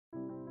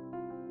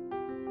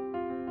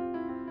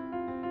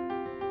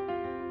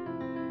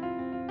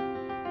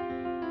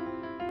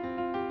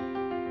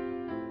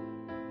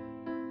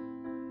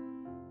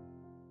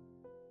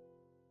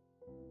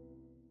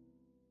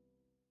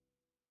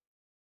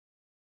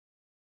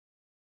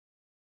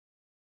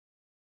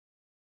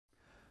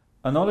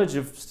A knowledge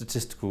of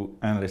statistical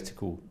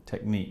analytical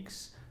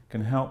techniques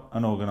can help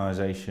an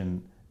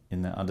organisation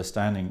in their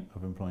understanding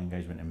of employee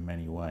engagement in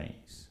many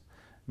ways.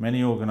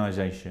 Many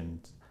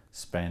organisations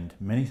spend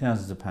many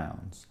thousands of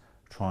pounds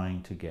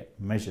trying to get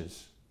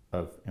measures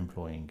of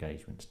employee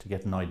engagement, to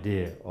get an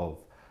idea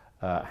of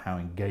how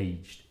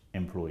engaged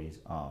employees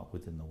are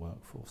within the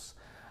workforce.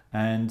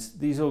 And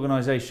these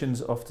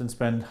organisations often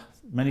spend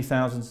many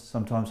thousands,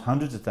 sometimes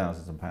hundreds of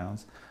thousands of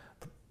pounds,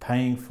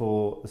 paying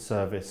for the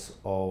service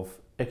of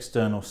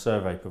external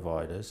survey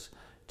providers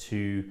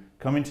to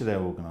come into their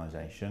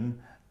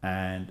organisation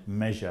and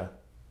measure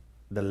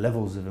the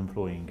levels of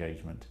employee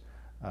engagement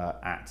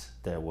at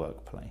their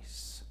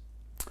workplace.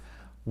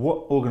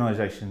 What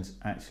organisations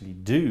actually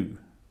do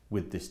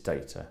with this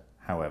data,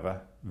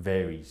 however,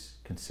 varies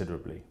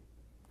considerably.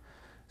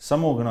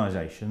 Some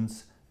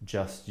organisations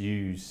just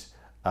use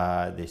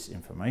this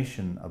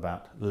information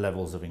about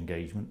levels of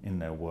engagement in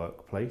their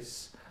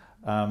workplace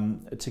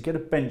to get a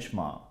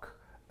benchmark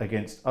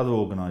against other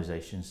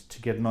organisations,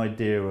 to get an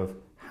idea of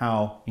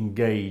how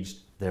engaged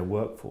their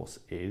workforce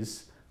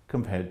is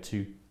compared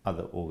to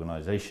other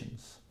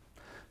organisations.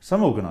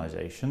 Some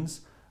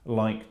organisations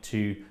like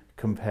to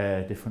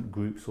compare different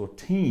groups or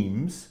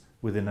teams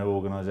within their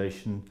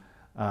organisation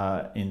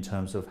in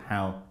terms of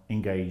how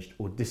engaged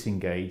or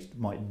disengaged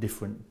might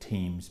different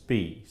teams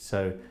be.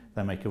 So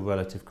they make a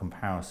relative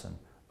comparison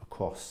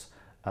across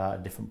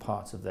different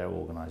parts of their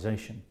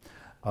organisation.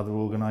 Other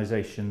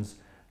organisations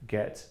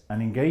get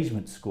an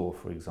engagement score,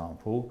 for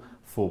example,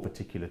 for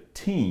particular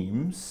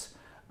teams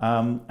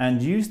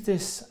and use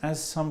this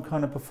as some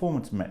kind of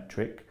performance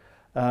metric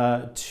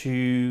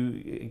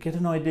to get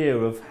an idea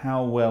of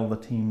how well the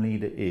team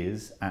leader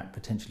is at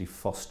potentially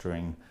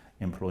fostering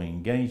employee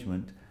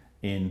engagement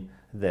in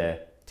their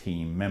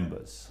team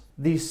members.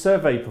 These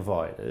survey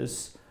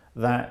providers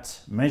that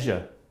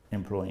measure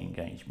employee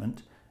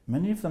engagement,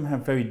 many of them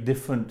have very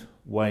different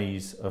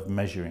ways of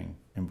measuring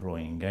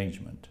employee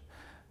engagement.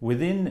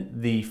 Within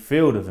the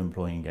field of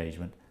employee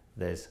engagement,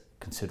 there's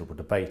considerable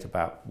debate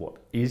about what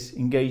is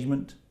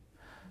engagement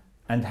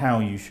and how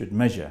you should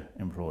measure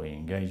employee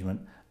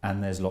engagement,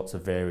 and there's lots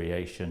of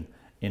variation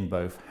in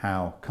both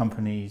how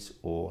companies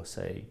or,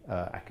 say,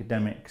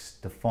 academics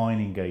define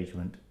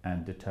engagement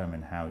and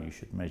determine how you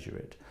should measure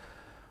it.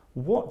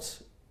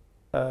 What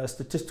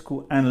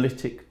statistical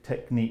analytic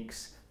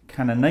techniques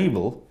can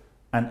enable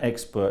an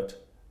expert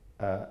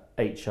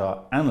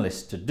HR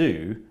analyst to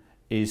do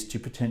is to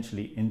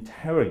potentially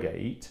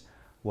interrogate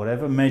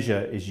whatever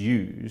measure is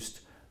used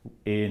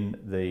in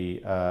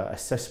the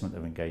assessment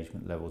of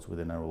engagement levels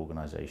within our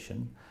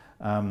organisation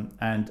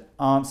and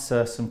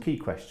answer some key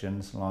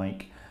questions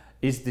like,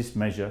 is this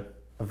measure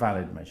a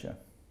valid measure?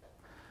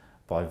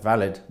 By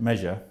valid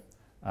measure,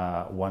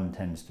 one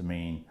tends to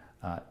mean,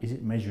 is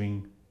it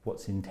measuring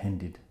what's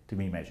intended to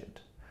be measured?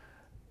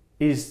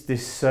 Is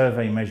this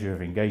survey measure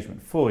of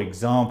engagement, for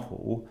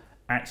example,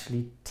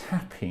 actually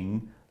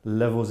tapping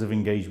levels of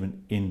engagement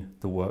in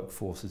the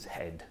workforce's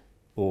head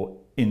or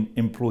in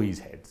employees'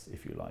 heads,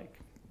 if you like?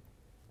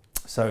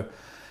 So,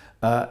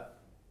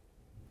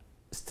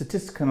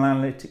 statistical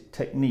analytic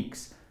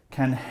techniques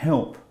can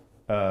help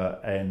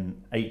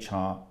an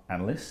HR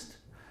analyst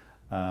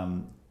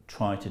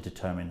try to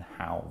determine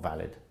how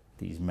valid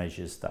these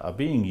measures that are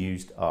being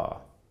used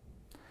are.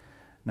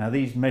 Now,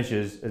 these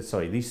measures,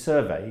 these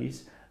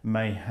surveys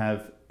may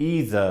have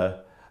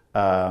either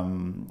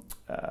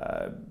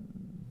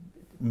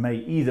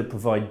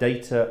provide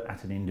data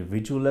at an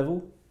individual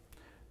level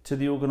to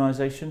the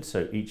organisation,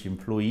 so each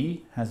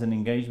employee has an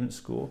engagement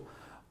score,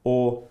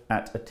 or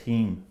at a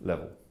team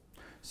level,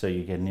 so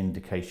you get an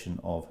indication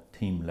of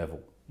team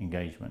level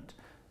engagement.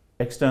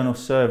 External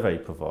survey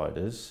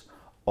providers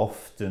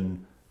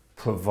often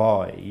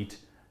provide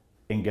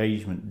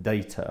engagement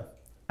data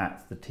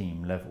at the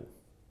team level.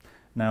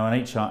 Now,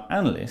 an HR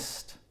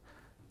analyst,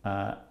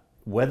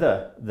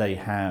 whether they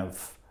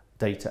have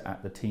data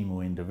at the team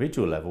or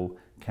individual level,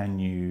 can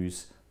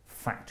use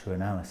factor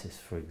analysis,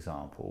 for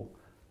example,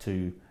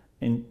 to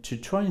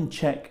try and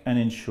check and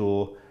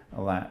ensure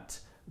that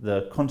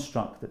the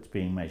construct that's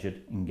being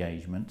measured,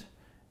 engagement,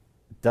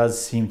 does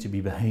seem to be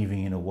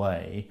behaving in a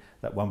way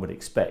that one would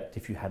expect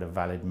if you had a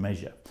valid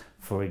measure.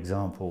 For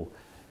example,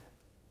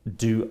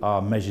 do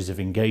our measures of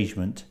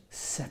engagement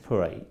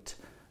separate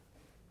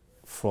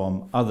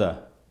from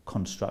other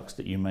constructs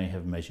that you may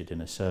have measured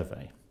in a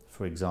survey?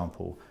 For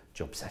example,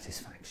 job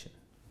satisfaction.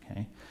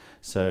 Okay?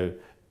 So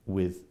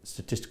with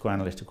statistical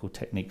analytical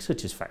techniques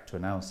such as factor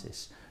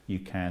analysis, you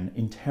can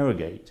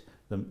interrogate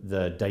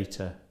the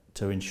data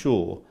to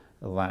ensure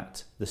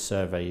that the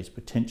survey is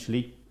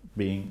potentially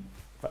being,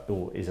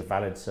 or is a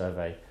valid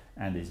survey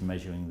and is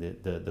measuring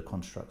the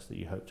constructs that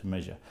you hope to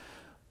measure.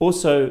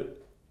 Also,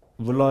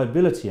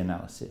 reliability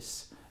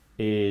analysis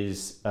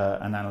is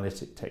an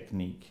analytic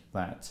technique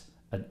that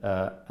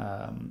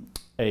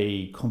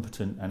a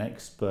competent and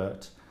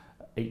expert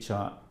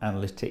HR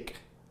analytic,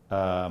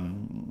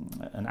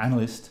 an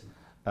analyst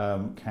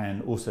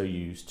can also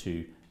use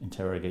to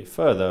interrogate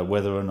further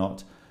whether or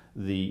not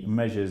the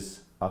measures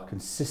are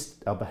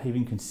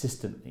behaving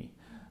consistently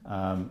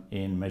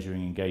in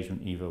measuring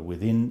engagement either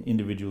within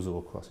individuals or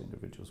across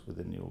individuals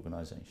within the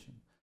organisation.